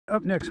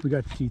up next we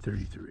got the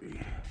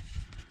T33.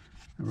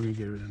 And we're gonna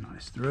give it a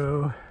nice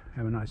throw,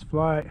 have a nice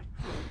flight.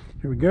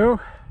 Here we go.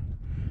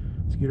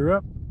 Let's get her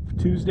up for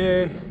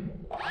Tuesday.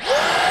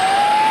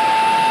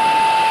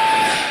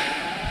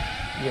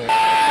 Yeah.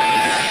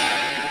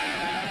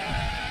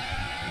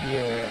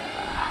 Yeah.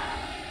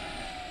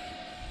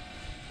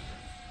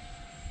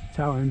 That's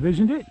how I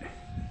envisioned it.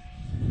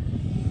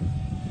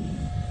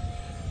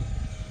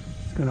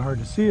 It's kind of hard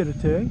to see it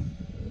today.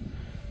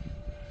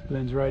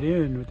 Blends right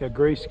in with that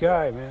gray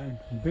sky, man.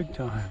 Big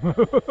time.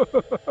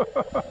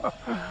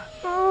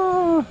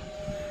 Oh.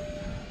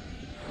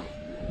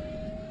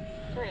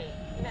 3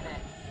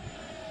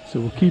 minutes. So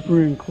we'll keep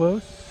her in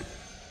close.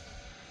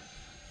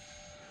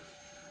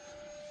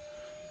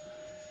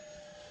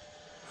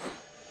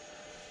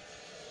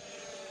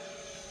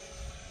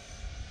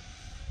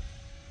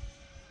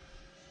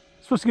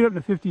 Supposed to get up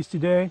in the 50s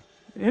today,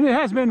 and it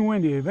has been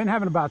windy. We've been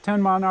having about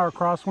 10-mile-an-hour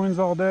crosswinds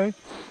all day.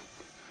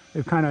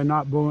 They're kind of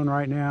not blowing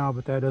right now,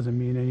 but that doesn't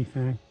mean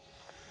anything.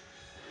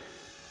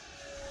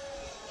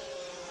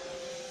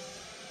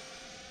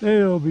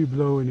 They'll be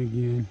blowing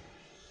again.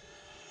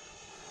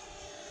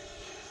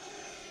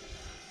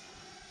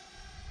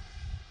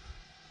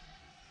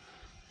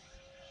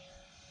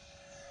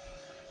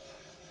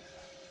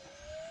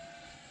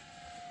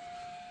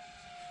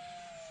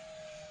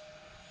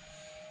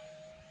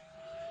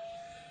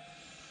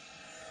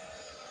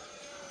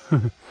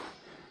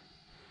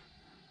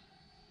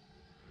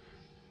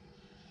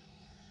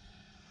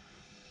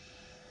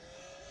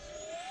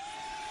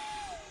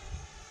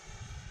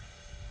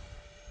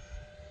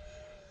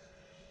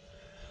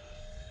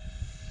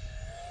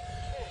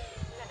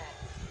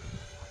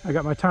 I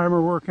got my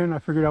timer working. I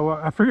figured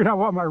out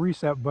what my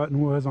reset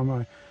button was on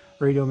my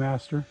Radio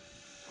Master.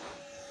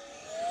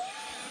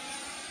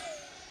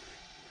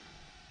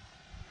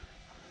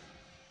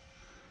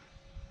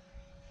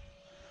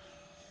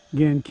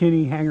 Again,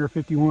 Kenny Hangar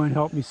 51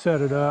 helped me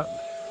set it up.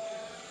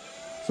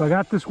 So I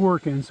got this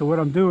working. So what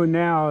I'm doing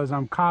now is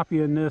I'm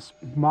copying this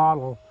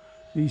model,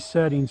 these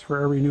settings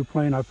for every new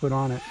plane I put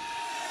on it.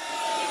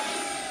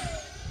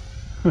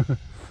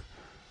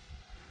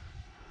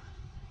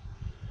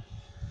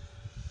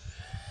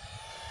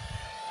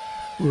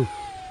 Ooh.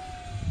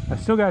 I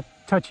still got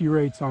touchy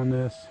rates on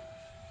this.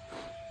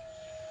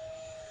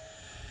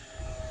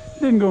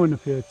 Didn't go in the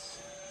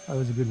pits. I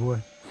was a good boy.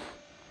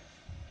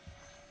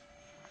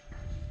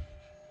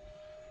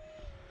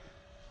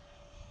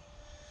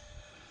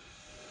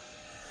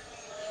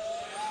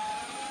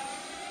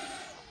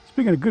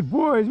 Speaking of good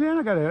boys, man,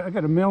 I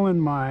gotta mail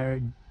in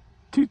my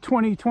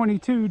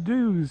 2022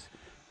 dues.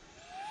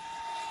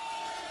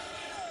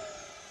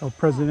 El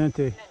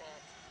Presidente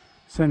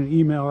sent an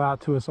email out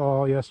to us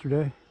all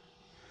yesterday.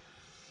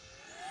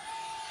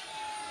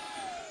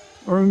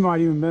 Or we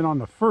might even been on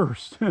the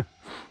first. Get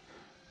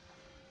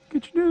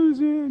your dues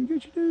in,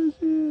 get your dues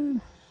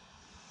in.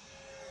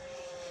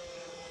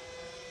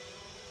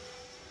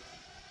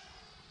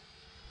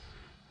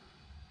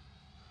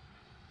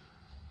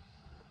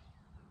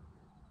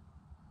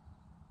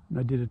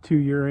 I did a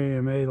 2-year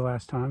AMA the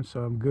last time,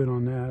 so I'm good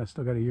on that. I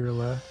still got a year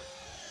left.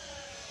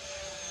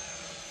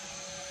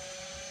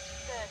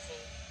 30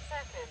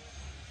 seconds.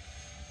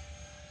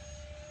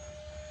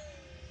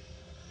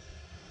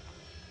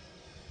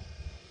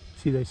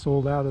 See, they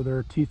sold out of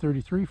their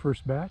T33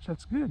 first batch.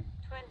 That's good.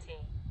 20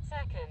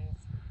 seconds.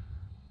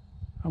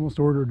 I almost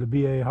ordered the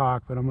BA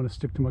Hawk, but I'm going to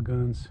stick to my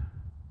guns.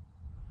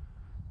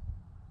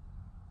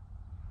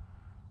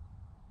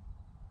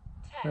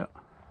 10, Yeah.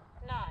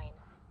 9,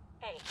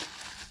 8,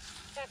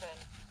 7,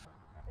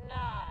 9,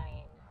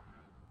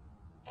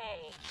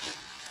 8,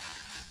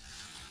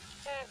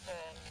 7.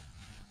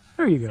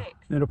 There you go. 6,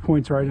 Then it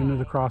points right into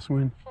the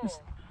crosswind. 4,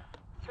 Just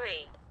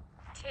 3,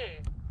 2.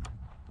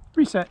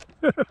 reset.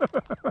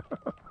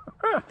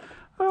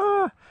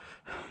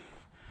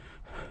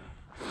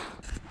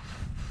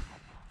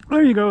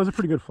 There you go. It was a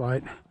pretty good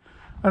flight.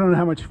 I don't know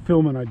how much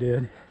filming I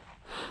did,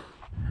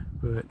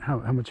 but how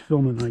much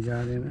filming I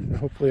got in it. And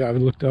hopefully I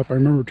looked up. I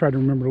tried to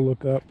remember to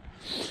look up.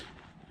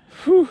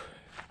 Whew.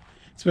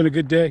 It's been a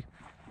good day.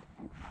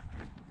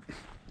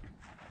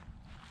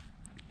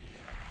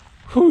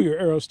 Whew, your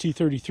Arrows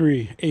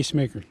T33 ace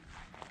maker.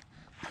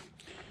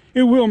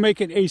 It will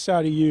make an ace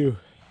out of you.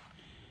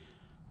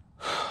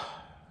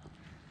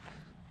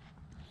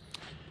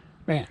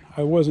 Man,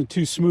 I wasn't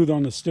too smooth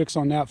on the sticks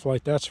on that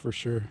flight, that's for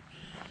sure.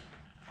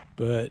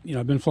 But you know,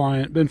 I've been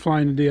flying the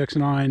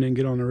DX9 and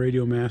get on the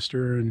Radio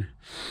Master, and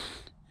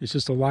it's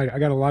just a light. I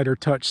got a lighter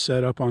touch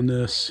set up on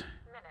this.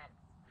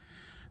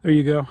 There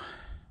you go.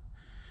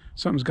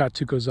 Something's got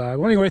Tuco's eye.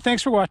 Well, anyway,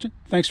 thanks for watching.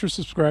 Thanks for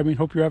subscribing.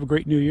 Hope you have a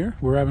great new year.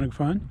 We're having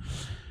fun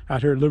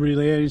out here at Liberty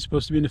Landing. It's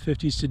supposed to be in the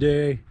 50s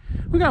today.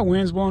 We got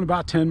winds blowing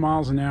about 10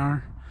 miles an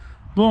hour,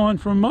 blowing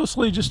from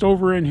mostly just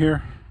over in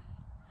here.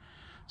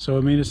 So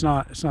I mean, it's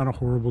not a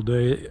horrible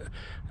day.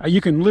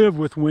 You can live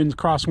with winds,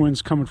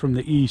 crosswinds coming from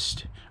the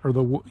east, or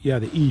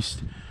the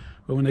east.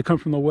 But when they come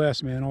from the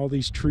west, man, all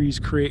these trees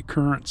create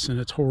currents, and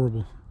it's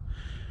horrible.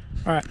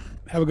 All right,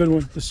 have a good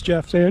one. This is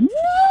Jeff saying.